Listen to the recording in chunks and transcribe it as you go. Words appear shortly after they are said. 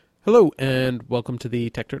Hello, and welcome to the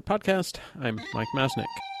TechDirt Podcast. I'm Mike Masnick.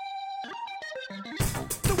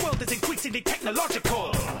 The world is increasingly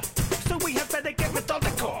technological, so we have better get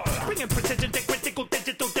methodical. Bringing precision to critical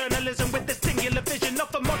digital journalism with the singular vision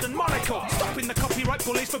of the modern monocle. Stopping the copyright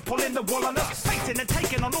bullies from pulling the wool on us. Facing and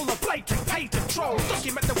taking on all the blatant patent trolls.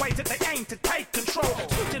 Document the ways that they aim to take control.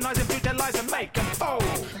 Scrutinize and view their lies and make them fold.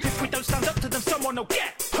 If we don't stand up to them, someone will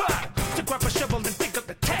get hurt. So grab a shovel and dig up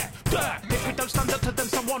the tech dirt. If we don't stand up to them,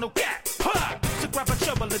 someone will get hurt. So grab a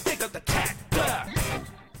shovel and dig up the tech dirt.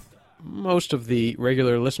 Most of the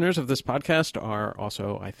regular listeners of this podcast are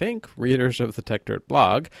also, I think, readers of the TechDirt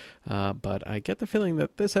blog, but I get the feeling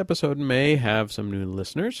that this episode may have some new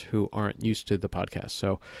listeners who aren't used to the podcast.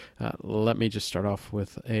 So let me just start off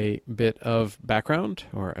with a bit of background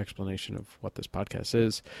or explanation of what this podcast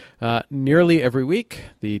is. Nearly every week,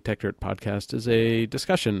 the TechDirt podcast is a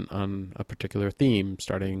discussion on a particular theme,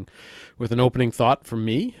 starting with an opening thought from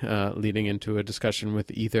me, leading into a discussion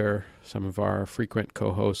with either some of our frequent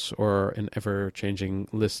co-hosts or an ever-changing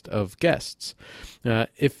list of guests.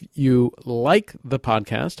 If you like the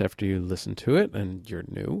podcast after you listen to it and you're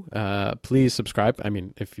new, please subscribe. I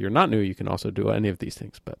mean, if you're not new, you can also do any of these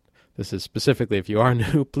things, but this is specifically if you are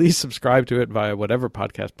new. Please subscribe to it via whatever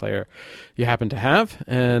podcast player you happen to have.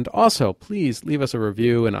 And also, please leave us a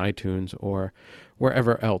review in iTunes or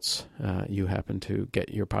wherever else you happen to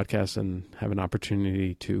get your podcasts and have an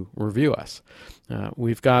opportunity to review us.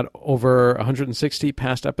 We've got over 160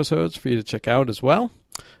 past episodes for you to check out as well.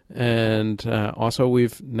 And also,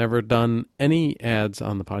 we've never done any ads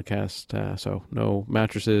on the podcast, so no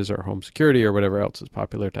mattresses or home security or whatever else is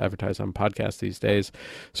popular to advertise on podcasts these days.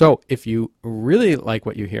 So if you really like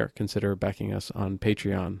what you hear, consider backing us on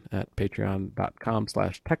Patreon at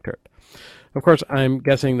patreon.com/techdirt. Of course, I'm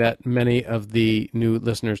guessing that many of the new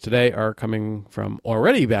listeners today are coming from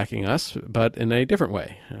already backing us, but in a different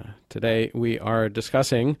way. Today, we are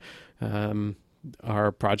discussing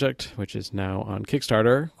our project, which is now on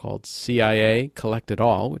Kickstarter, called CIA Collect It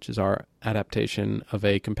All, which is our adaptation of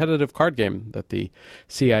a competitive card game that the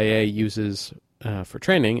CIA uses for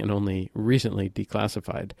training and only recently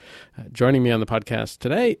declassified. Joining me on the podcast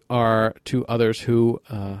today are two others who,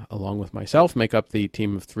 along with myself, make up the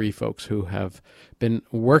team of three folks who have been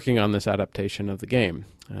working on this adaptation of the game.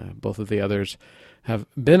 Both of the others have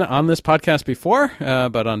been on this podcast before,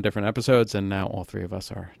 but on different episodes, and now all three of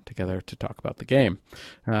us are together to talk about the game.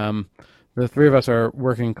 The three of us are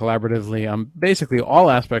working collaboratively on basically all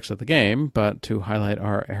aspects of the game, but to highlight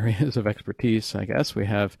our areas of expertise, I guess, we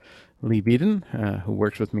have Lee Beeden, who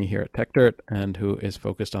works with me here at TechDirt and who is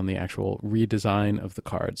focused on the actual redesign of the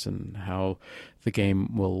cards and how the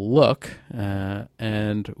game will look.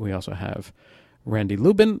 And we also have Randy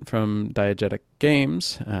Lubin from Diegetic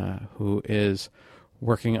Games, who is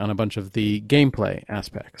working on a bunch of the gameplay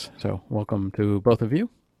aspects. So welcome to both of you.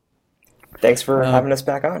 Thanks for having us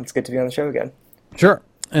back on. It's good to be on the show again. Sure.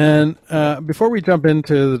 And before we jump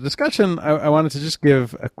into the discussion, I wanted to just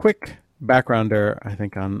give a quick backgrounder, I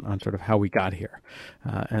think, on sort of how we got here.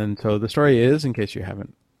 And so the story is, in case you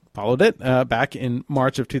haven't followed it, back in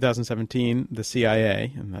March of 2017, the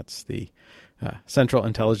CIA, and that's the Central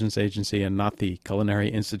Intelligence Agency and not the Culinary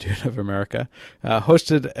Institute of America,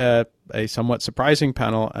 hosted a somewhat surprising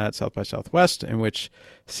panel at South by Southwest in which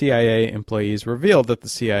CIA employees revealed that the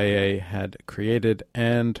CIA had created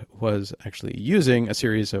and was actually using a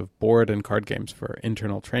series of board and card games for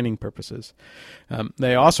internal training purposes.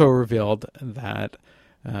 They also revealed that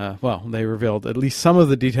they revealed at least some of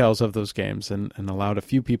the details of those games and allowed a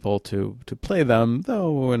few people to play them,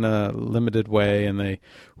 though in a limited way, and they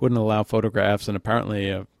wouldn't allow photographs, and apparently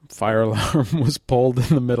a fire alarm was pulled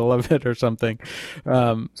in the middle of it or something.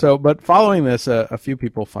 But following this, a few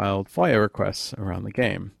people filed FOIA requests around the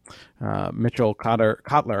game. Mitchell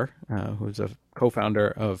Kotler, who's a co-founder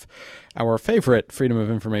of our favorite Freedom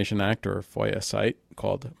of Information Act, or FOIA site,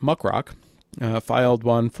 called Muckrock, filed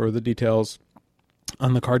one for the details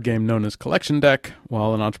on the card game known as Collection Deck,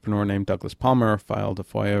 while an entrepreneur named Douglas Palmer filed a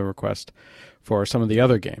FOIA request for some of the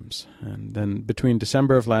other games. And then between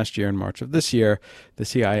December of last year and March of this year, the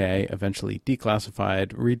CIA eventually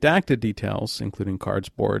declassified redacted details, including cards,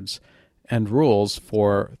 boards, and rules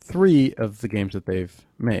for 3 of the games that they've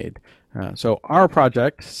made. So our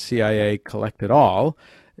project, CIA Collect It All,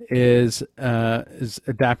 is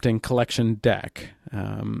adapting Collection Deck,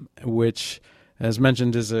 which, as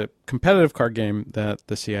mentioned, is a competitive card game that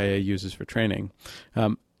the CIA uses for training.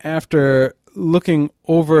 After looking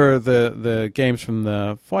over the games from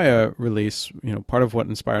the FOIA release, part of what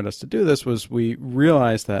inspired us to do this was we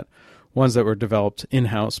realized that ones that were developed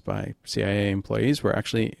in-house by CIA employees were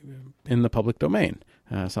actually in the public domain,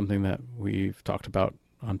 something that we've talked about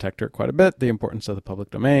on Techdirt quite a bit, the importance of the public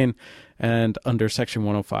domain. And under Section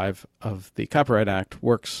 105 of the Copyright Act,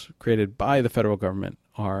 works created by the federal government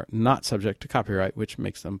are not subject to copyright, which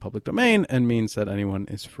makes them public domain and means that anyone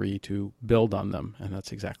is free to build on them. And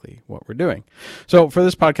that's exactly what we're doing. So for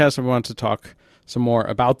this podcast, I want to talk some more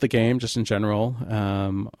about the game, just in general,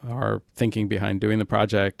 our thinking behind doing the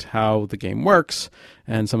project, how the game works,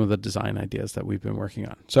 and some of the design ideas that we've been working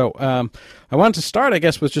on. So I wanted to start, I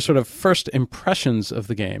guess, with just sort of first impressions of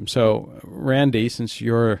the game. So Randy, since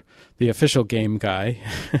you're the official game guy,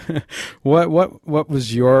 what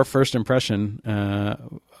was your first impression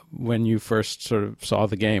when you first sort of saw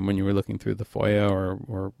the game, when you were looking through the FOIA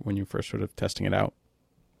or when you first sort of testing it out?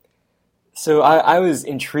 So I was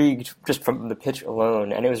intrigued just from the pitch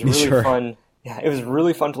alone, and it was really fun. Yeah, it was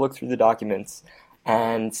really fun to look through the documents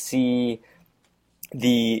and see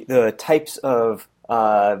the types of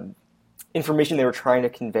information they were trying to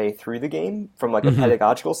convey through the game from like a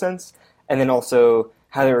pedagogical sense, and then also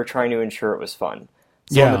how they were trying to ensure it was fun.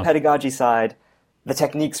 So on the pedagogy side, the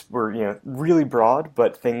techniques were really broad,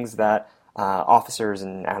 but things that officers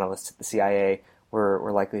and analysts at the CIA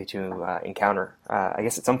were likely to encounter, I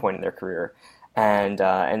guess, at some point in their career, and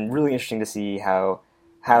really interesting to see how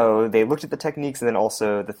they looked at the techniques and then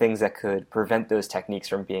also the things that could prevent those techniques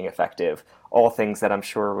from being effective. All things that I'm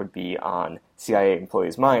sure would be on CIA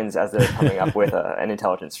employees' minds as they're coming up with an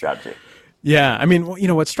intelligence strategy. Yeah, I mean,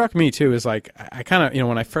 what struck me too is like I kind of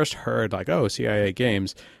when I first heard like CIA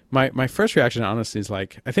games, my first reaction honestly is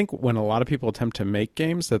like I think when a lot of people attempt to make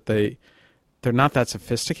games that they're not that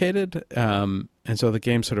sophisticated, and so the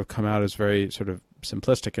games sort of come out as very sort of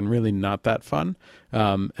simplistic and really not that fun.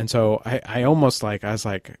 And so I almost I was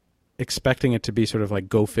expecting it to be sort of like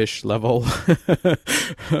Go Fish level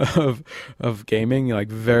of gaming, like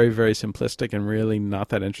very, very simplistic and really not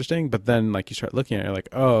that interesting. But then like you start looking at it, you're like,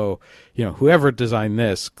 oh, whoever designed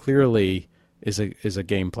this clearly is a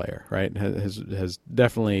game player, right? Has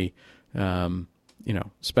definitely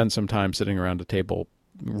spent some time sitting around a table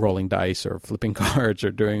rolling dice or flipping cards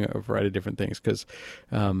or doing a variety of different things because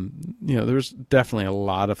there's definitely a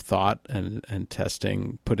lot of thought and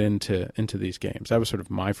testing put into these games. That was sort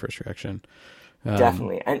of my first reaction.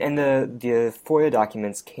 Definitely, and the FOIA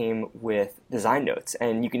documents came with design notes,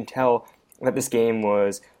 and you can tell that this game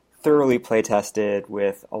was thoroughly play tested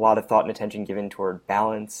with a lot of thought and attention given toward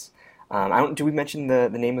balance. Do we mention the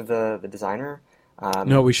name of the designer?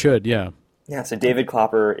 No, we should. Yeah. Yeah. So David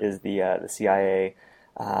Klopper is the CIA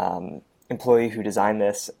employee who designed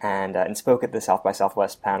this and spoke at the South by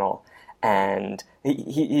Southwest panel, and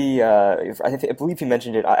I believe he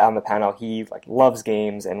mentioned it on the panel. He loves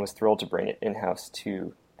games and was thrilled to bring it in house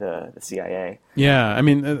to the CIA. Yeah, I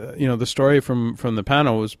mean, the story from the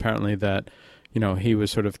panel was apparently that he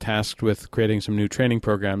was sort of tasked with creating some new training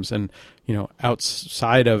programs, and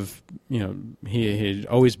outside of he had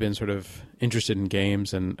always been sort of interested in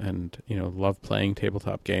games and loved playing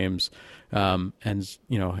tabletop games, and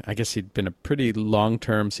I guess he'd been a pretty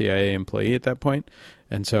long-term CIA employee at that point,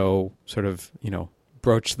 and so sort of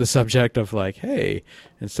broached the subject of like, hey,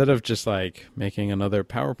 instead of just like making another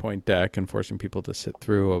PowerPoint deck and forcing people to sit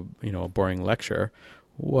through a boring lecture,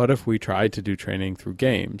 what if we tried to do training through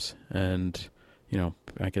games? And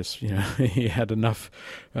I guess he had enough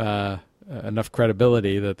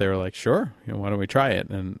credibility that they were like, sure, why don't we try it?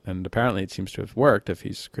 And apparently it seems to have worked if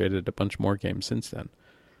he's created a bunch more games since then.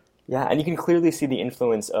 Yeah, and you can clearly see the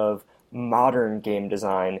influence of modern game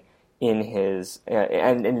design in his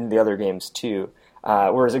and in the other games too.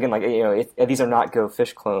 Whereas again, if these are not Go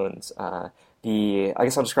Fish clones, I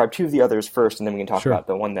guess I'll describe two of the others first, and then we can talk about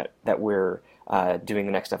the one that we're doing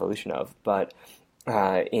the next evolution of. But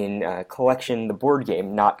in Collection, the board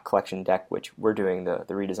game, not Collection Deck, which we're doing the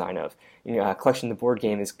redesign of. Collection, the board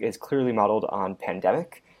game, is clearly modeled on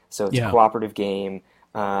Pandemic. So it's a cooperative game.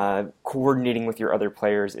 Coordinating with your other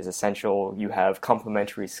players is essential. You have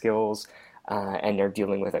complementary skills, and they're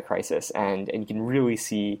dealing with a crisis. And you can really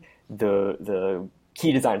see the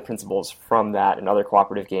key design principles from that and other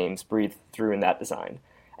cooperative games breathe through in that design.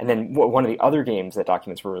 And then one of the other games that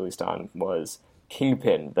documents were released on was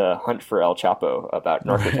Kingpin, the hunt for El Chapo about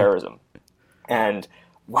narcoterrorism. And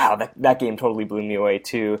wow, that game totally blew me away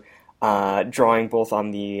too, drawing both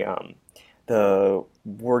on the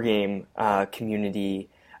war game community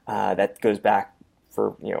that goes back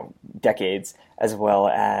for decades, as well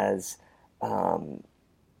as some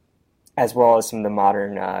of the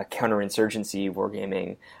modern counterinsurgency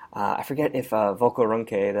wargaming. I forget if Volko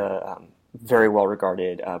Runke, the very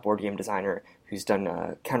well-regarded board game designer who's done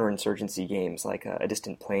counterinsurgency games like A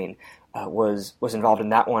Distant Plain, was involved in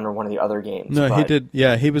that one or one of the other games. No, he did.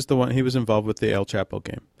 Yeah, he was the one. He was involved with the El Chapo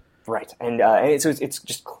game. Right, and so it's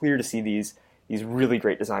just clear to see these really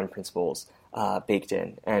great design principles baked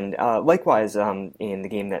in, and likewise in the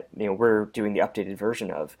game that we're doing the updated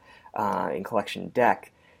version of in Collection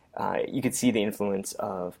Deck, you could see the influence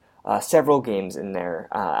of several games in there.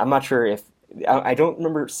 I'm not sure if I don't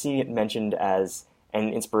remember seeing it mentioned as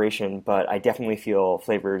an inspiration, but I definitely feel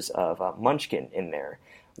flavors of Munchkin in there,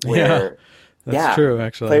 where. That's true,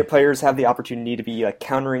 actually. Players have the opportunity to be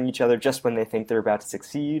countering each other just when they think they're about to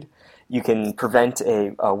succeed. You can prevent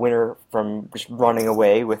a winner from just running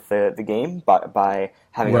away with the game by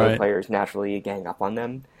having other players naturally gang up on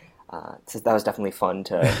them. So that was definitely fun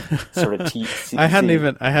to sort of teach. I hadn't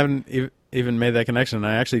even made that connection.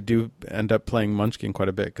 I actually do end up playing Munchkin quite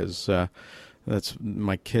a bit because that's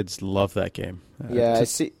my kids love that game. Yeah, I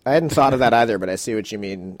see. I hadn't thought of that either, but I see what you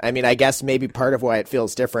mean. I mean, I guess maybe part of why it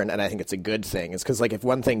feels different, and I think it's a good thing, is because if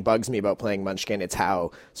one thing bugs me about playing Munchkin, it's how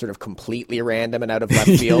sort of completely random and out of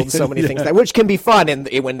left field so many things which can be fun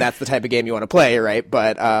when that's the type of game you want to play, right?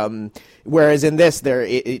 But whereas in this,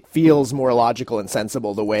 it feels more logical and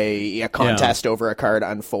sensible the way a contest over a card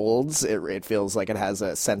unfolds. It feels like it has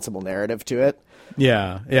a sensible narrative to it.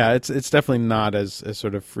 Yeah, it's definitely not as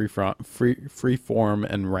sort of free form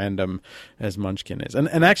and random as Munchkin is,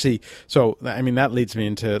 and actually, so I mean that leads me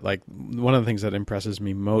into one of the things that impresses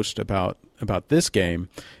me most about this game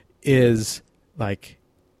is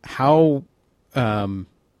how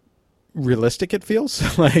realistic it feels,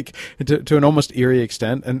 to an almost eerie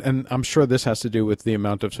extent, and I'm sure this has to do with the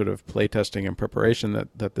amount of sort of playtesting and preparation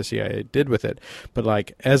that the CIA did with it.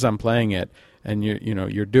 But as I'm playing it, and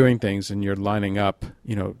you're doing things and you're lining up,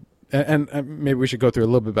 and maybe we should go through a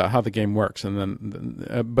little bit about how the game works, and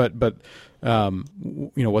then, but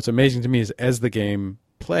what's amazing to me is as the game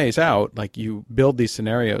plays out, you build these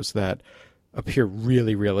scenarios that appear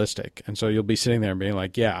really realistic, and so you'll be sitting there and being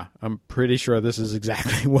like, yeah, I'm pretty sure this is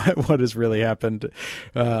exactly what has really happened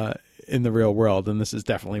in the real world, and this is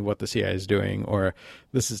definitely what the CIA is doing, or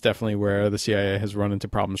this is definitely where the CIA has run into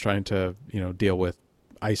problems trying to deal with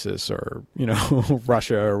ISIS or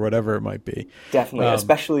Russia or whatever it might be.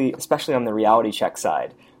 Definitely, especially on the reality check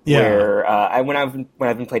side. Yeah. Where when I've been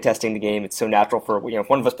playtesting the game, it's so natural for if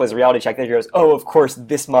one of us plays a reality check, then goes, oh, of course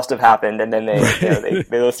this must have happened, and then they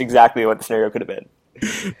list exactly what the scenario could have been.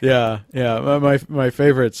 Yeah. My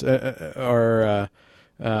favorites are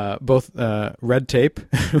both red tape,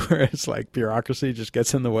 where it's bureaucracy just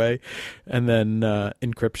gets in the way, and then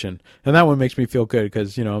encryption. And that one makes me feel good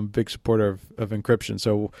because, I'm a big supporter of encryption.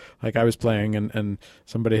 So I was playing and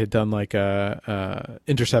somebody had done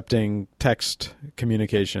intercepting text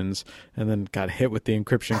communications and then got hit with the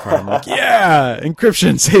encryption card. I'm like, yeah,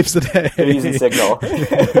 encryption saves the day. Easy signal.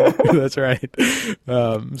 That's right.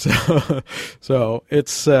 So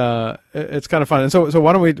it's kind of fun. And so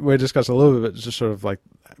why don't we discuss a little bit, just sort of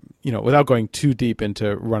without going too deep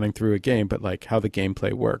into running through a game, but how the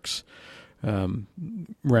gameplay works.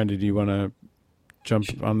 Randy, do you want to jump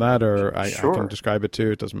on that, or Sure. I can describe it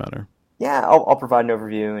too? It doesn't matter. Yeah, I'll provide an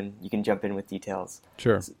overview, and you can jump in with details.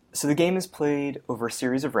 Sure. So the game is played over a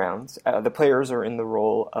series of rounds. The players are in the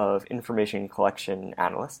role of information collection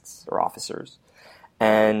analysts or officers,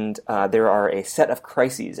 and there are a set of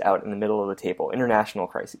crises out in the middle of the table, international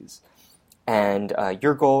crises. And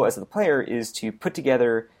your goal as the player is to put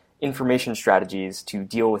together information strategies to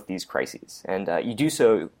deal with these crises. And you do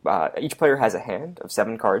so, each player has a hand of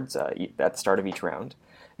 7 cards at the start of each round.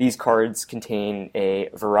 These cards contain a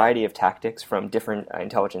variety of tactics from different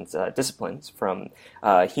intelligence disciplines, from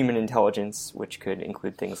human intelligence, which could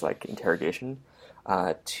include things like interrogation,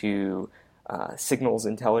 to signals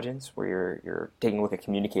intelligence, where you're taking a look at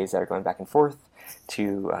communiques that are going back and forth,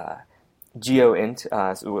 to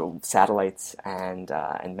GeoInt, so satellites and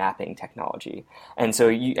mapping technology, and so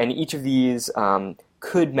each of these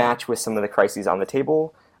could match with some of the crises on the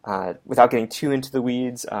table. Without getting too into the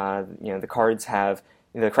weeds, the cards have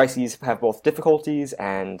the crises have both difficulties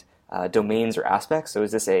and domains or aspects. So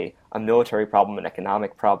is this a military problem, an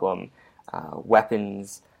economic problem,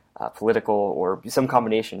 weapons, political, or some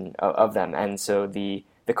combination of them? And so the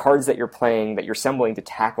cards that you're playing, that you're assembling to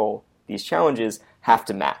tackle these challenges, have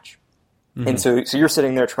to match. Mm-hmm. And so you're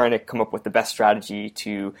sitting there trying to come up with the best strategy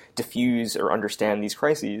to diffuse or understand these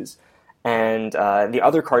crises. And the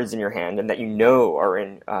other cards in your hand, and that are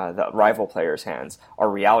in the rival player's hands, are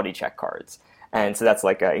reality check cards. And so that's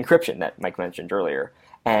encryption that Mike mentioned earlier.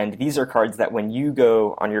 And these are cards that when you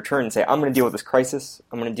go on your turn and say, I'm going to deal with this crisis,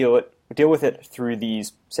 I'm going to deal with it through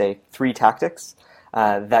these, say, 3 tactics,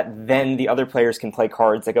 that then the other players can play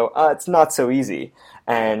cards that go, it's not so easy.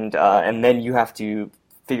 And then you have to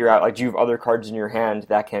figure out, do you have other cards in your hand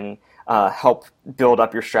that can help build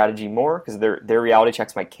up your strategy more, because their reality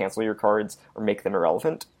checks might cancel your cards or make them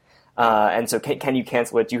irrelevant. And so can you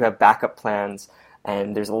cancel it? Do you have backup plans?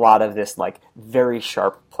 And there's a lot of this like very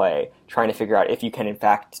sharp play trying to figure out if you can in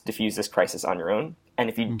fact defuse this crisis on your own. And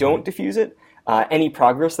if you don't defuse it, any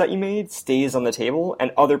progress that you made stays on the table,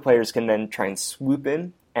 and other players can then try and swoop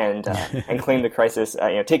in and claim the crisis.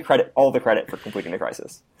 Take all the credit for completing the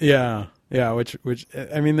crisis. Yeah. Which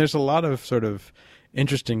I mean, there's a lot of sort of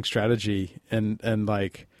interesting strategy and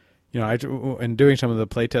like, in doing some of the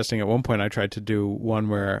playtesting at one point, I tried to do one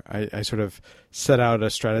where I sort of set out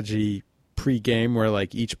a strategy pre-game where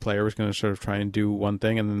like each player was going to sort of try and do one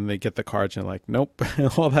thing, and then they get the cards and like, nope,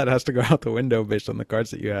 all that has to go out the window based on the cards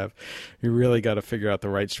that you have. You really got to figure out the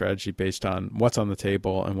right strategy based on what's on the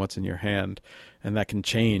table and what's in your hand, and that can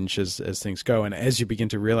change as things go. And as you begin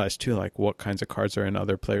to realize too, like what kinds of cards are in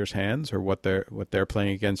other players' hands or what they're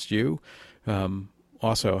playing against you,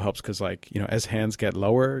 also helps, because like, as hands get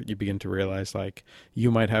lower, you begin to realize like you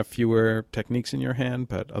might have fewer techniques in your hand,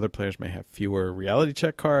 but other players may have fewer reality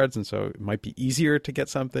check cards, and so it might be easier to get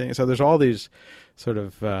something. So there's all these sort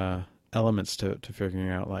of elements to figuring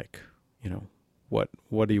out like,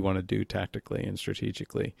 what do you want to do tactically and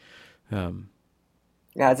strategically. Yeah,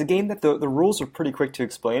 it's a game that the rules are pretty quick to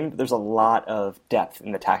explain, but there's a lot of depth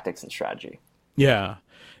in the tactics and strategy. Yeah,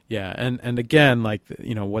 and again, like,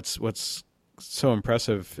 what's so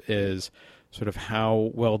impressive is sort of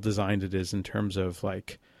how well designed it is in terms of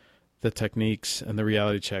like the techniques and the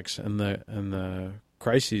reality checks and the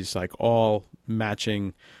crises, like all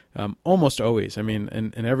matching almost always. I mean,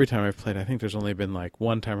 and every time I've played, I think there's only been like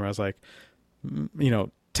one time where I was like,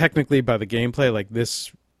 technically by the gameplay, like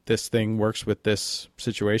this thing works with this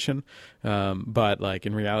situation, but like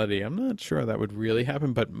in reality, I'm not sure that would really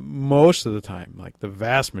happen. But most of the time, like the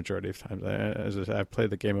vast majority of times, as I've played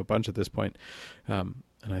the game a bunch at this point, and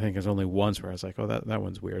I think there's only once where I was like, oh, that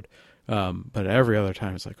one's weird. But every other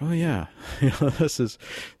time, it's like, oh yeah, this is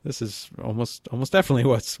almost definitely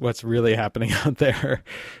what's really happening out there.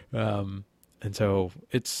 And so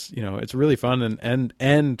it's really fun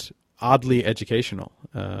and oddly educational.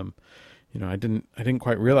 I didn't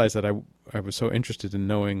quite realize that I was so interested in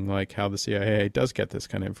knowing like how the CIA does get this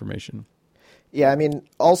kind of information. Yeah, I mean,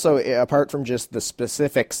 also, apart from just the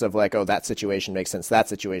specifics of like, oh, that situation makes sense, that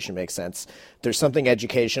situation makes sense, there's something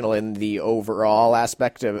educational in the overall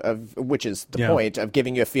aspect of which is the point of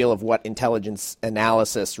giving you a feel of what intelligence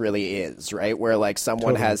analysis really is, right? Where like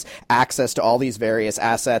someone has access to all these various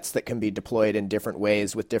assets that can be deployed in different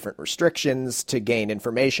ways with different restrictions to gain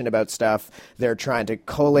information about stuff. They're trying to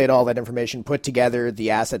collate all that information, put together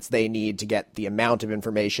the assets they need to get the amount of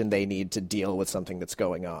information they need to deal with something that's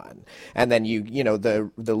going on. And then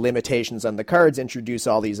the limitations on the cards introduce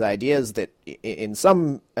all these ideas that in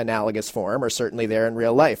some analogous form are certainly there in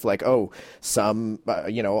real life. Like, some,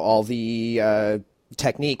 all the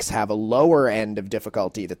techniques have a lower end of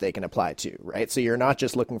difficulty that they can apply to, right? So you're not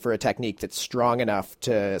just looking for a technique that's strong enough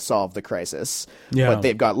to solve the crisis, but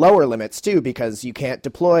they've got lower limits too, because you can't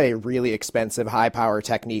deploy really expensive high power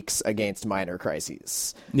techniques against minor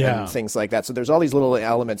crises and things like that. So there's all these little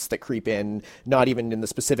elements that creep in, not even in the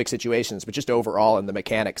specific situations, but just overall in the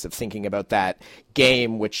mechanics of thinking about that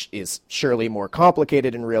game, which is surely more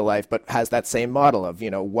complicated in real life, but has that same model of,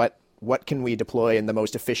 what can we deploy in the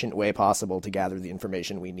most efficient way possible to gather the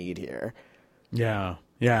information we need here? Yeah.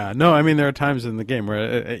 No, I mean, there are times in the game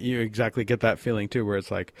where you exactly get that feeling too, where it's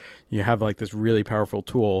like you have like this really powerful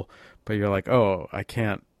tool, but you're like, oh, I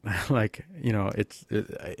can't, like,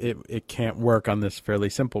 it can't work on this fairly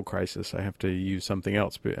simple crisis. I have to use something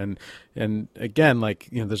else. And again, like,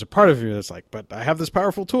 there's a part of you that's like, but I have this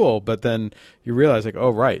powerful tool, but then you realize like, oh,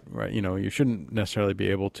 right. You shouldn't necessarily be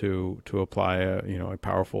able to apply a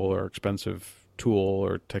powerful or expensive tool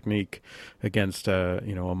or technique against a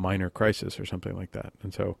minor crisis or something like that.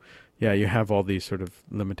 And so, yeah, you have all these sort of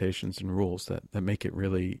limitations and rules that make it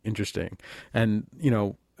really interesting. And,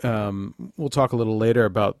 we'll talk a little later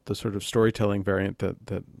about the sort of storytelling variant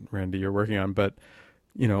that Randy, you're working on, but,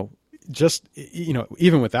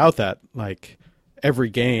 even without that, like every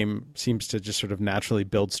game seems to just sort of naturally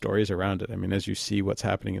build stories around it. I mean, as you see what's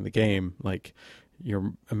happening in the game, like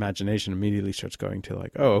your imagination immediately starts going to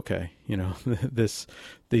like, oh, okay,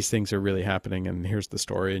 these things are really happening, and here's the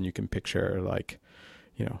story, and you can picture like,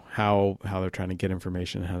 how they're trying to get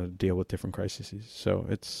information, how to deal with different crises. So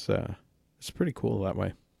it's pretty cool that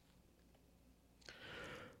way.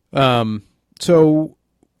 So,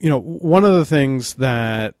 one of the things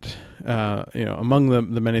that, among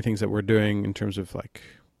the many things that we're doing in terms of like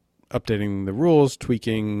updating the rules,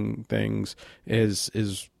 tweaking things,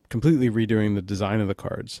 is completely redoing the design of the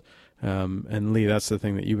cards. And Lee, that's the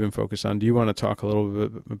thing that you've been focused on. Do you want to talk a little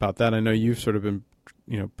bit about that? I know you've sort of been,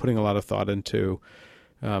 putting a lot of thought into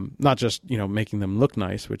not just, making them look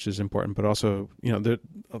nice, which is important, but also,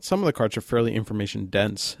 some of the cards are fairly information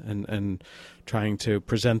dense, and trying to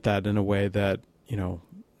present that in a way that,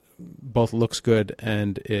 both looks good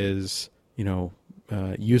and is,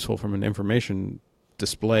 useful from an information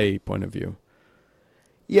display point of view.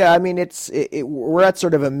 Yeah, I mean, we're at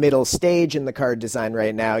sort of a middle stage in the card design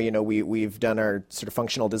right now. We've done our sort of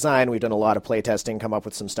functional design. We've done a lot of play testing, come up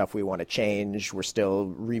with some stuff we want to change. We're still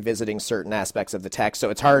revisiting certain aspects of the text. So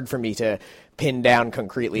it's hard for me to pin down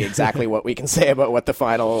concretely exactly what we can say about what the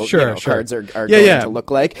final cards are going to look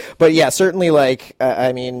like. But yeah, certainly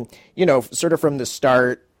sort of from the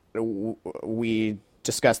start, we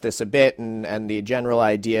discussed this a bit, and the general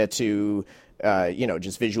idea to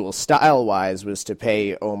just visual style-wise was to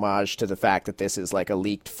pay homage to the fact that this is like a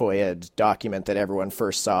leaked FOIA document that everyone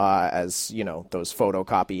first saw as, those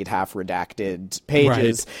photocopied, half-redacted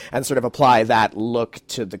pages, and sort of apply that look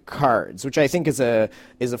to the cards, which I think is a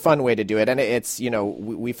fun way to do it. And it's,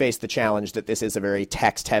 we face the challenge that this is a very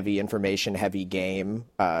text-heavy, information-heavy game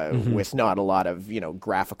with not a lot of,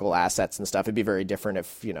 graphical assets and stuff. It'd be very different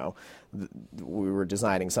if, we were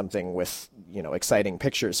designing something with, exciting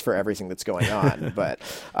pictures for everything that's going on. But,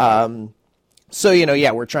 we're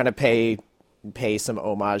trying to pay some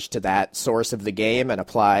homage to that source of the game and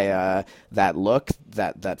apply that look,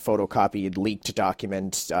 that photocopied, leaked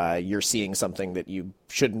document. You're seeing something that you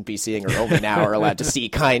shouldn't be seeing or only now are allowed to see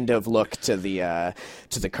kind of look to the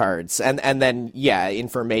cards. And then,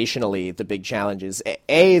 informationally, the big challenge is,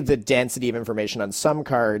 the density of information on some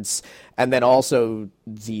cards, and then also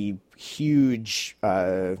the huge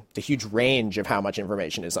range of how much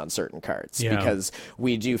information is on certain cards, because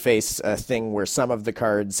we do face a thing where some of the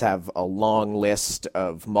cards have a long list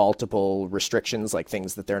of multiple restrictions, like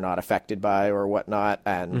things that they're not affected by or whatnot,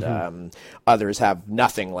 and others have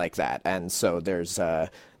nothing like that. And so there's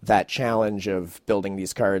that challenge of building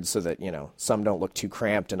these cards so that, some don't look too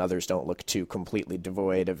cramped and others don't look too completely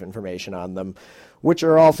devoid of information on them, which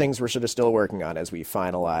are all things we're sort of still working on as we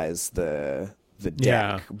finalize the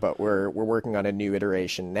deck. But we're working on a new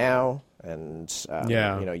iteration now, and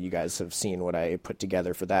you guys have seen what I put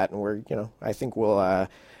together for that, and we're I think we'll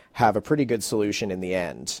have a pretty good solution in the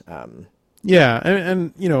end.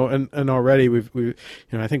 And already we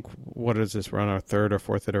I think, what is this? We're on our third or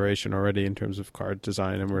fourth iteration already in terms of card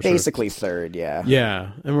design, and we're basically third, and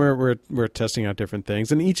we're testing out different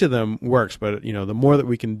things, and each of them works. But the more that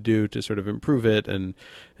we can do to sort of improve it and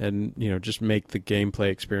just make the gameplay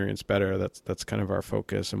experience better, that's kind of our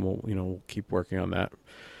focus, and we'll keep working on that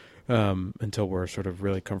until we're sort of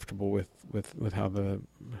really comfortable with how the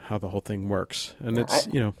whole thing works. And it's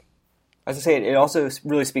As I say, it also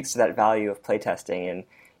really speaks to that value of playtesting, and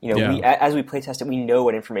as we playtest it, we know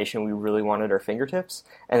what information we really want at our fingertips,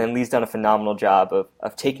 and then Lee's done a phenomenal job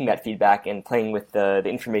of taking that feedback and playing with the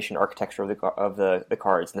information architecture of the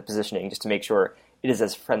cards and the positioning, just to make sure it is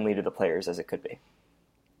as friendly to the players as it could be.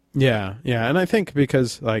 Yeah, and I think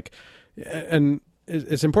because and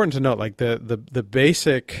it's important to note the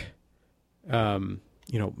basic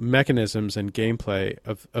mechanisms and gameplay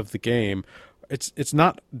of the game. It's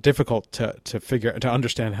not difficult to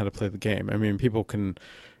understand how to play the game. I mean, people can,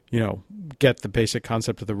 get the basic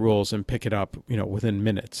concept of the rules and pick it up, within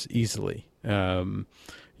minutes easily.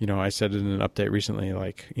 I said in an update recently,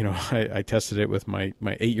 I tested it with my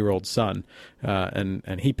 8-year-old son,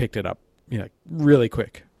 and he picked it up, really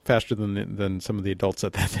quick, faster than some of the adults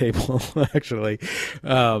at that table, actually.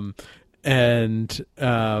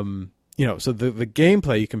 So the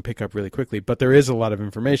gameplay you can pick up really quickly, but there is a lot of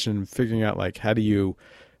information. Figuring out how do you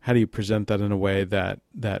present that in a way that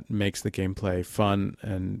makes the gameplay fun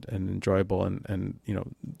and enjoyable, and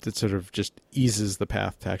that sort of just eases the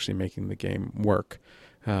path to actually making the game work,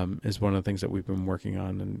 is one of the things that we've been working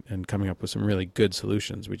on and coming up with some really good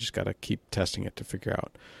solutions. We just got to keep testing it to figure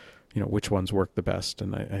out which ones work the best.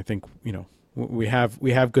 And I think we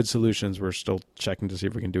have good solutions. We're still checking to see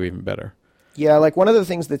if we can do even better. Yeah, one of the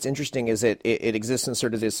things that's interesting is it exists in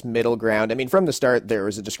sort of this middle ground. I mean, from the start, there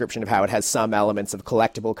was a description of how it has some elements of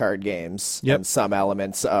collectible card games and some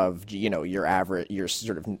elements of, your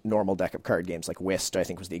sort of normal deck of card games, like Whist, I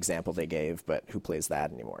think was the example they gave, but who plays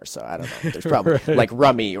that anymore? So I don't know. There's probably like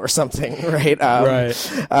Rummy or something, right?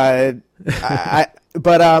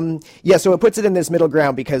 But yeah, so it puts it in this middle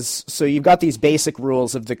ground because so you've got these basic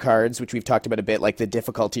rules of the cards, which we've talked about a bit, like the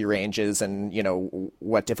difficulty ranges and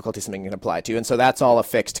what difficulty something can apply to, and so that's all a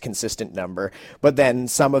fixed, consistent number. But then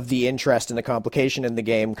some of the interest and the complication in the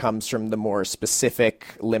game comes from the more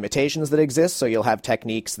specific limitations that exist. So you'll have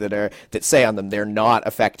techniques that say on them they're not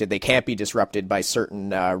affected, they can't be disrupted by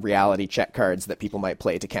certain reality check cards that people might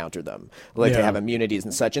play to counter them, like they have immunities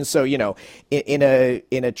and such. And so in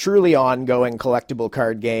a truly ongoing collectible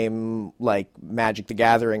card game like Magic the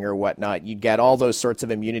Gathering or whatnot, you'd get all those sorts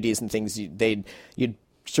of immunities and things. You'd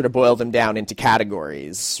sort of boil them down into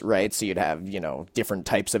categories, right? So you'd have, different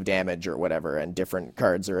types of damage or whatever, and different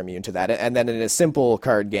cards are immune to that. And then in a simple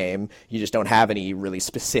card game, you just don't have any really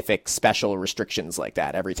specific special restrictions like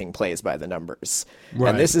that. Everything plays by the numbers.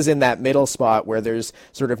 Right. And this is in that middle spot where there's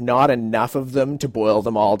sort of not enough of them to boil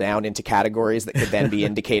them all down into categories that could then be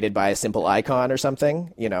indicated by a simple icon or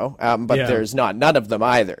something, but there's none of them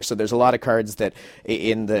either. So there's a lot of cards that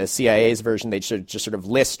in the CIA's version, they should just sort of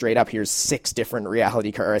list straight up, here's 6 different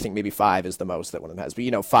reality cards. Or I think maybe 5 is the most that one of them has,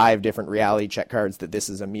 but 5 different reality check cards that this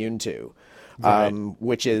is immune to, right.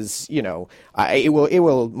 Which is it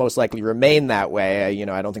will most likely remain that way.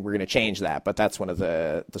 I don't think we're going to change that, but that's one of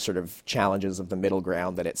the sort of challenges of the middle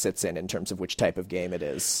ground that it sits in terms of which type of game it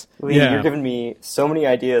is. Lee, you're giving me so many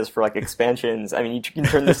ideas for expansions. I mean, you can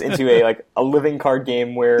turn this into a living card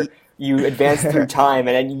game where you advance through time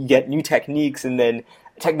and then you get new techniques, and then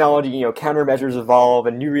technology, countermeasures evolve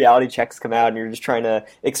and new reality checks come out, and you're just trying to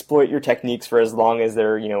exploit your techniques for as long as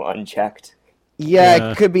they're, unchecked.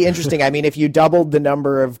 Yeah, it could be interesting. I mean, if you doubled the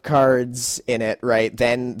number of cards in it, right,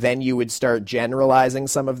 then you would start generalizing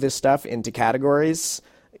some of this stuff into categories,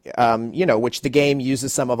 which the game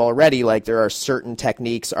uses some of already. Like there are certain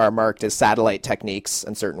techniques are marked as satellite techniques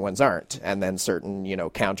and certain ones aren't. And then certain,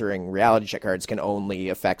 countering reality check cards can only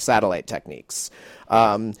affect satellite techniques.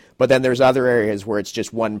 But then there's other areas where it's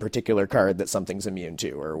just one particular card that something's immune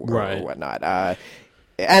to or whatnot.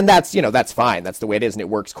 And that's, that's fine. That's the way it is. And it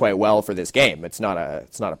works quite well for this game. It's not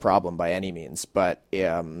a problem by any means. But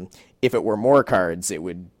if it were more cards, you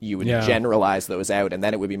would generalize those out, and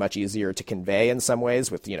then it would be much easier to convey in some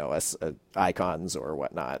ways with icons or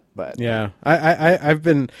whatnot. But yeah, I've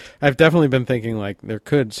definitely been thinking there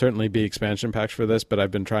could certainly be expansion packs for this, but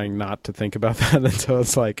I've been trying not to think about that until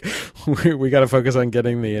it's we got to focus on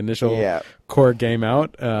getting the initial core game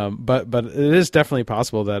out. But it is definitely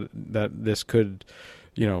possible that this could.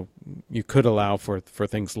 You could allow for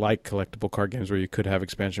things like collectible card games where you could have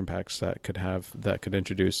expansion packs that could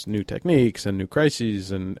introduce new techniques and new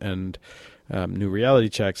crises and new reality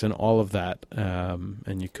checks and all of that,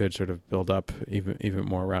 and you could sort of build up even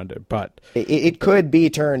more around it. But it could be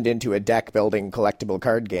turned into a deck building collectible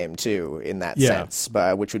card game too, in that sense,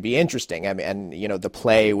 but which would be interesting. I mean, and the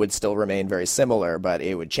play would still remain very similar, but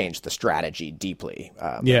it would change the strategy deeply.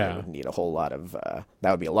 It would need a whole lot of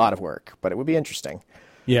that would be a lot of work, but it would be interesting.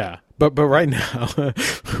 Yeah, but right now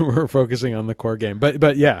we're focusing on the core game.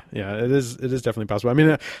 But yeah, it is definitely possible. I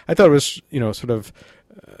mean, I thought it was sort of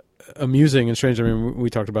amusing and strange. I mean,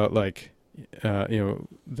 we talked about that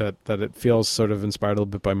it feels sort of inspired a little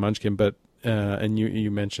bit by Munchkin, but and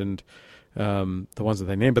you mentioned the ones that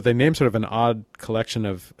they named, but they named sort of an odd collection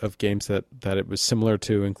of games that it was similar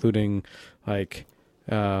to, including I'm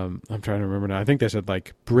trying to remember now. I think they said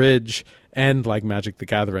Bridge and Magic the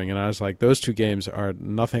Gathering, and I was like, those two games are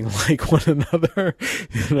nothing like one another,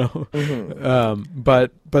 Mm-hmm.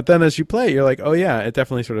 But then as you play, you're like, oh yeah, it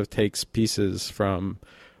definitely sort of takes pieces from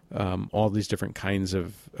all these different kinds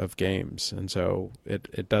of games, and so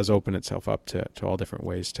it does open itself up to all different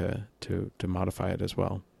ways to modify it as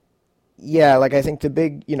well. Yeah, I think the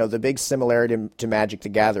big similarity to Magic the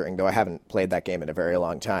Gathering, though I haven't played that game in a very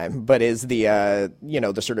long time, but is the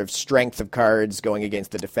the sort of strength of cards going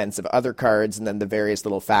against the defense of other cards, and then the various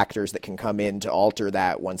little factors that can come in to alter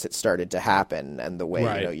that once it started to happen, and the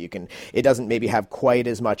way you can. It doesn't maybe have quite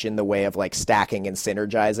as much in the way of stacking and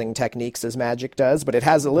synergizing techniques as Magic does, but it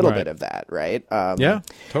has a little bit of that, right? Yeah,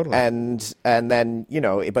 totally. And then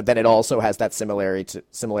but then it also has that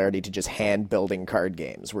similarity to just hand building card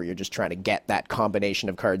games where you're just trying to get that combination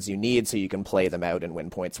of cards you need so you can play them out and win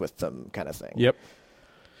points with them, kind of thing. Yep.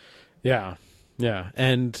 Yeah.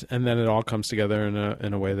 And then it all comes together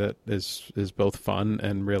in a way that is both fun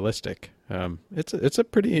and realistic. It's a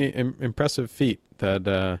pretty impressive feat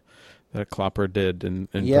that Klopper did in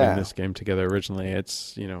putting this game together originally.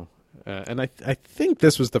 It's and I think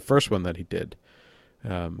this was the first one that he did.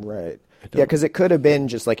 Right. Yeah, because it could have been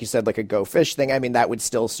just like you said, like a Go Fish thing. I mean, that would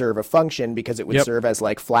still serve a function because it would serve as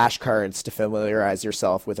like flashcards to familiarize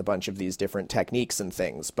yourself with a bunch of these different techniques and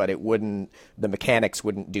things. But the mechanics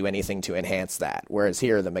wouldn't do anything to enhance that. Whereas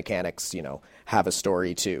here, the mechanics, have a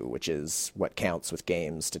story too, which is what counts with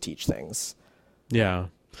games to teach things. Yeah.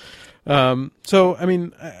 So, I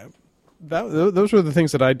mean, those were the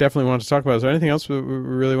things that I definitely wanted to talk about. Is there anything else we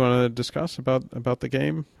really want to discuss about the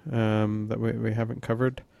game that we haven't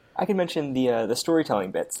covered? I can mention the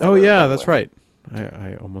storytelling bits. Oh yeah, that's right.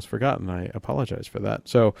 I almost forgot, and I apologize for that.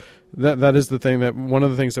 So that is the thing that one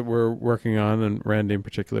of the things that we're working on, and Randy in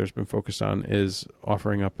particular has been focused on, is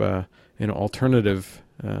offering up an alternative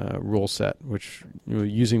rule set, which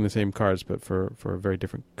using the same cards but for a very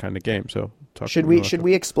different kind of game. So should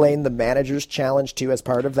we explain the manager's challenge too as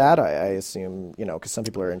part of that? I assume because some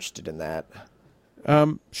people are interested in that.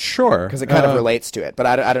 Sure, because it kind of relates to it, but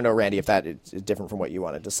I don't know, Randy, if that is different from what you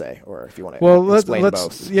wanted to say, or if you want to explain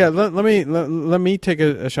both. Yeah, let me take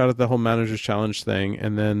a shot at the whole manager's challenge thing,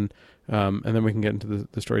 and then we can get into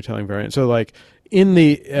the storytelling variant. So, like in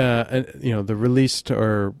the the released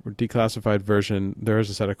or declassified version, there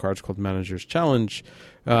is a set of cards called Manager's Challenge,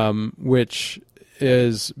 which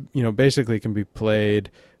is basically can be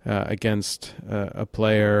played against a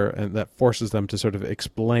player, and that forces them to sort of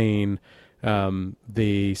explain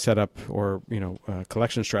the setup or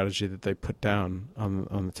collection strategy that they put down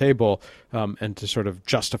on the table, and to sort of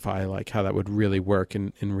justify like how that would really work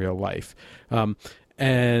in real life.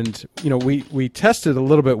 And we tested a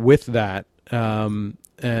little bit with that,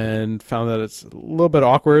 and found that it's a little bit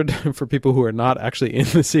awkward for people who are not actually in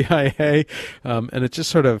the CIA, and it just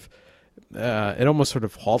sort of it almost sort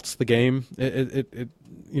of halts the game. It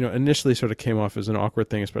initially sort of came off as an awkward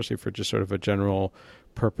thing, especially for just sort of a general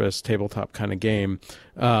purpose tabletop kind of game.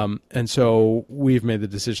 And so we've made the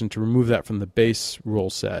decision to remove that from the base rule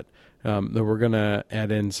set. That we're going to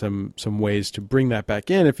add in some ways to bring that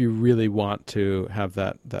back in if you really want to have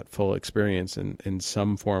that full experience in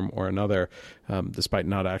some form or another, despite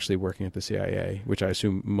not actually working at the CIA, which I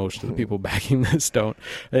assume most of the people backing this don't.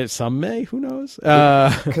 Some may, who knows?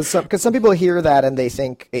 Because some people hear that and they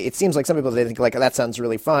think, it seems like some people, they think like, that sounds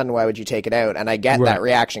really fun, why would you take it out? And I get that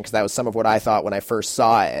reaction because that was some of what I thought when I first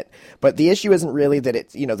saw it. But the issue isn't really that it,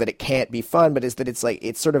 that it can't be fun, but is that it's like,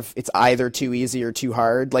 it's either too easy or too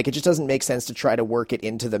hard. Like it just doesn't make sense to try to work it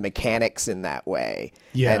into the mechanics in that way.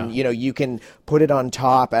 Yeah. And you can put it on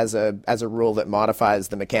top as a rule that modifies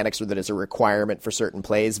the mechanics, or that is a requirement for certain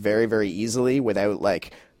plays very, very easily without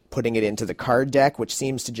like putting it into the card deck, which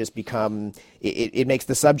seems to just become it makes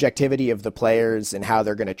the subjectivity of the players and how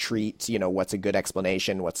they're going to treat what's a good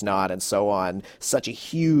explanation, what's not, and so on, such a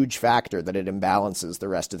huge factor that it imbalances the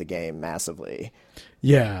rest of the game massively.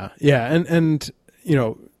 Yeah, and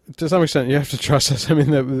to some extent, you have to trust us. I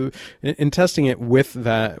mean, in testing it with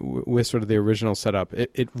sort of the original setup,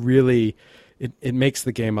 it really makes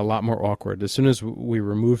the game a lot more awkward. As soon as we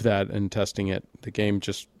remove that and testing it, the game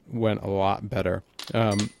just went a lot better.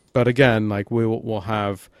 But again, like we'll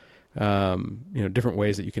have different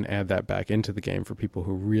ways that you can add that back into the game for people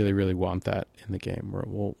who really, really want that in the game.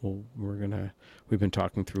 We've been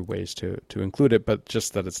talking through ways to include it, but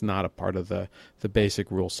just that it's not a part of the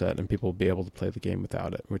basic rule set, and people will be able to play the game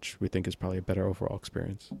without it, which we think is probably a better overall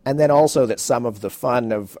experience. And then also that some of the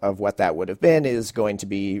fun of what that would have been is going to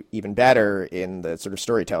be even better in the sort of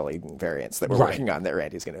storytelling variants that we're working on that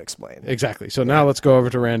Randy's going to explain. Exactly. So now let's go over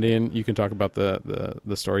to Randy, and you can talk about the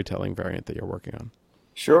storytelling variant that you're working on.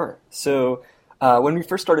 Sure. So when we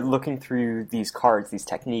first started looking through these cards, these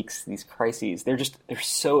techniques, these crises, they're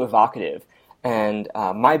so evocative. And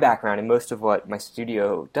my background and most of what my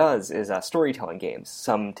studio does is storytelling games,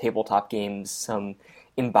 some tabletop games, some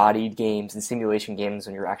embodied games and simulation games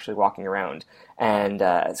when you're actually walking around. And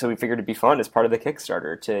so we figured it'd be fun as part of the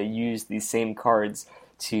Kickstarter to use these same cards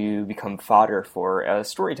to become fodder for a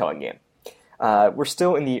storytelling game. We're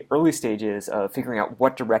still in the early stages of figuring out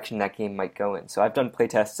what direction that game might go in. So I've done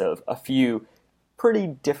playtests of a few pretty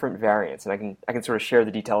different variants, and I can sort of share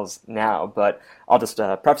the details now, but I'll just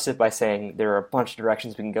preface it by saying there are a bunch of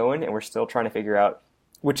directions we can go in, and we're still trying to figure out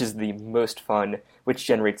which is the most fun, which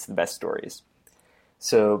generates the best stories.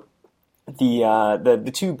 So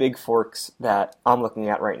the two big forks that I'm looking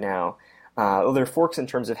at right now, they're forks in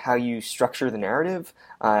terms of how you structure the narrative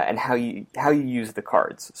and how you use the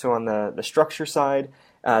cards. So on the structure side,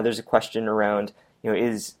 there's a question around,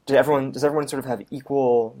 does everyone sort of have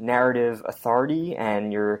equal narrative authority,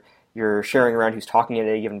 and you're sharing around who's talking at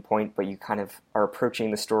a given point, but you kind of are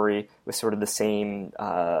approaching the story with sort of the same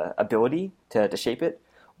ability to shape it?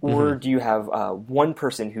 Or do you have one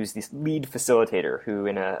person who's this lead facilitator who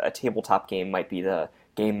in a tabletop game might be the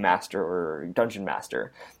game master or dungeon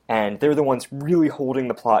master, and they're the ones really holding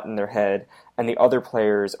the plot in their head, and the other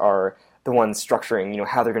players are the ones structuring,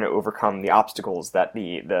 how they're going to overcome the obstacles that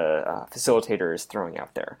the facilitator is throwing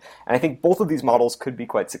out there. And I think both of these models could be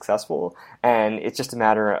quite successful, and it's just a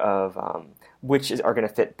matter of which are going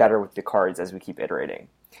to fit better with the cards as we keep iterating.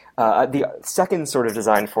 The second sort of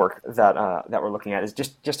design fork that we're looking at is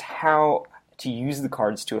just how to use the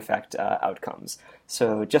cards to affect outcomes.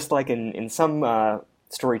 So just like in some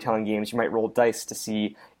storytelling games, you might roll dice to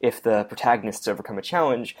see if the protagonists overcome a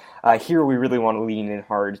challenge. Here we really want to lean in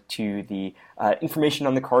hard to the information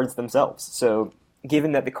on the cards themselves. So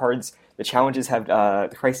given that the challenges have,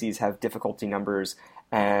 the crises have difficulty numbers,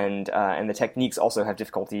 and the techniques also have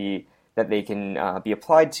difficulty that they can be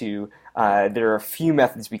applied to, there are a few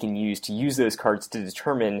methods we can use to use those cards to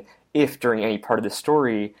determine if during any part of the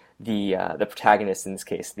story the protagonists, in this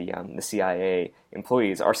case the CIA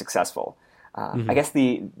employees, are successful. I guess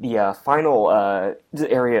the final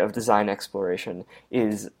area of design exploration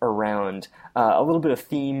is around a little bit of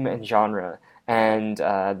theme and genre, and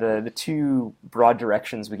the two broad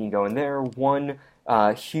directions we can go in there. One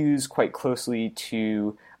hews quite closely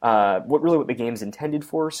to what the game's intended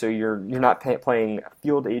for. So you're not playing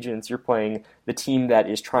field agents, you're playing the team that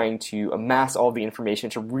is trying to amass all the information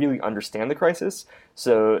to really understand the crisis,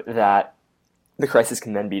 so that the crisis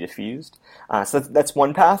can then be diffused. So that's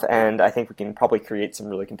one path, and I think we can probably create some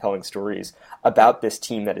really compelling stories about this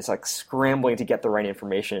team that is like scrambling to get the right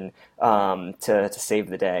information to save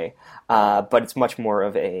the day. But it's much more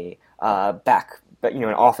of a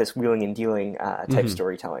an office wheeling and dealing type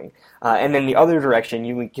storytelling. And then the other direction,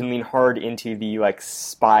 you can lean hard into the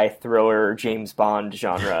spy thriller James Bond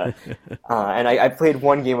genre. And I played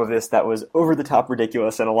one game of this that was over the top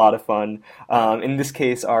ridiculous and a lot of fun. In this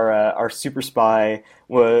case, our super spy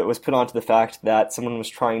was put onto the fact that someone was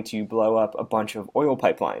trying to blow up a bunch of oil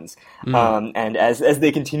pipelines. And as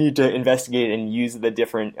they continued to investigate and use the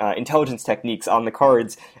different intelligence techniques on the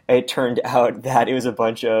cards, it turned out that it was a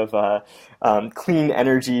bunch of clean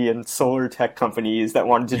energy and solar tech companies that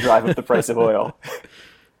wanted to drive up the price of oil.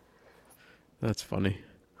 That's funny.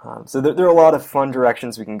 So there are a lot of fun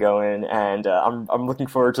directions we can go in, and I'm looking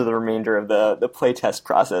forward to the remainder of the playtest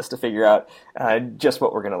process to figure out just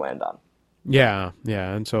what we're going to land on. Yeah,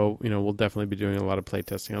 and so we'll definitely be doing a lot of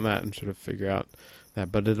playtesting on that and sort of figure out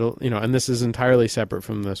that. But it'll and this is entirely separate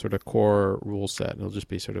from the sort of core rule set. It'll just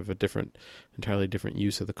be sort of entirely different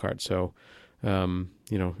use of the card. So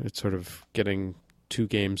it's sort of getting two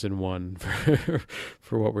games in one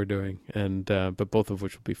for what we're doing, and but both of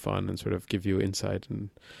which will be fun and sort of give you insight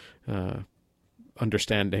and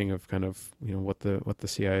understanding of kind of what the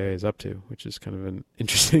CIA is up to, which is kind of an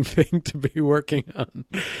interesting thing to be working on.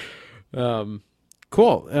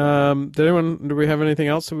 Cool. Do we have anything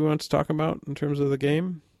else that we want to talk about in terms of the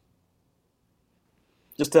game?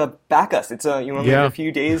 Just back us. It's only a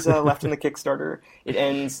few days left in the Kickstarter. It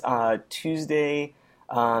ends Tuesday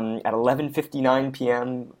at 11:59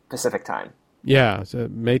 p.m. Pacific time. Yeah, so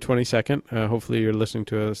May 22nd. Hopefully you're listening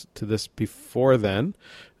to this before then.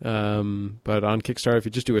 But on Kickstarter, if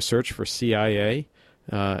you just do a search for CIA,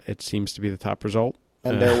 it seems to be the top result.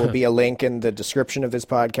 And there will be a link in the description of this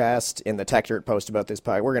podcast, in the TechDirt post about this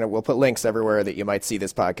podcast. We'll put links everywhere that you might see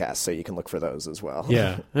this podcast, so you can look for those as well.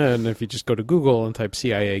 Yeah, and if you just go to Google and type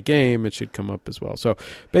CIA game, it should come up as well. So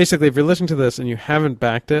basically, if you're listening to this and you haven't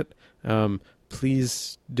backed it,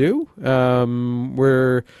 please do.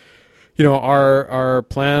 We're our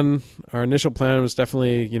initial plan was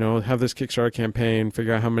definitely, have this Kickstarter campaign,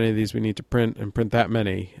 figure out how many of these we need to print, and print that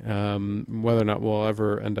many. Whether or not we'll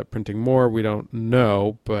ever end up printing more, we don't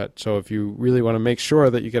know. But so if you really want to make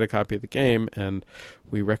sure that you get a copy of the game, and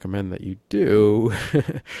we recommend that you do,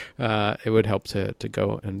 it would help to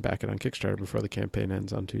go and back it on Kickstarter before the campaign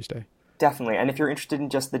ends on Tuesday. Definitely. And if you're interested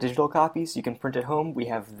in just the digital copies, you can print at home. We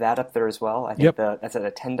have that up there as well. I think that's at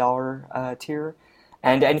a $10 tier.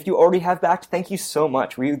 And if you already have backed, thank you so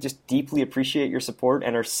much. We just deeply appreciate your support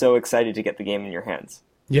and are so excited to get the game in your hands.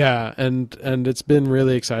 Yeah, and it's been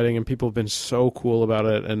really exciting, and people have been so cool about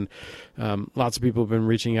it, and lots of people have been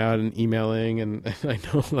reaching out and emailing, and I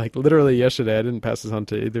know, literally yesterday, I didn't pass this on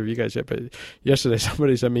to either of you guys yet, but yesterday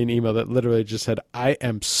somebody sent me an email that literally just said, "I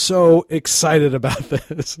am so excited about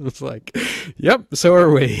this." And it's like, yep, so are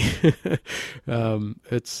we.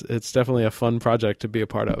 It's definitely a fun project to be a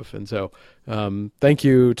part of, and so thank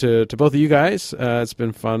you to both of you guys. It's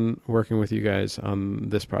been fun working with you guys on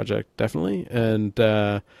this project, definitely, and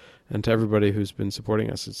to everybody who's been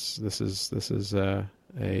supporting us. This is a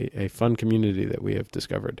fun community that we have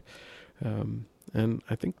discovered, And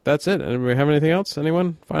I think that's it. And do we have anything else?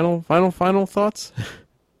 Anyone? Final thoughts?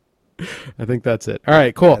 I think that's it. All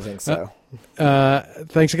right, cool. I think so.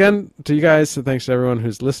 Thanks again to you guys. Thanks to everyone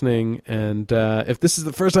who's listening. And if this is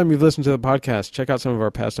the first time you've listened to the podcast, check out some of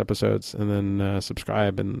our past episodes and then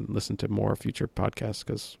subscribe and listen to more future podcasts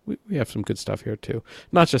because we have some good stuff here too.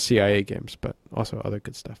 Not just CIA games, but also other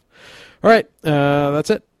good stuff. All right, that's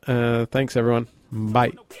it. Thanks, everyone.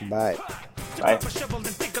 Bye. Bye. Bye.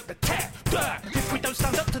 If we don't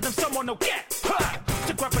stand up to them, someone will get.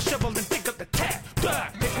 To grab a shovel and dig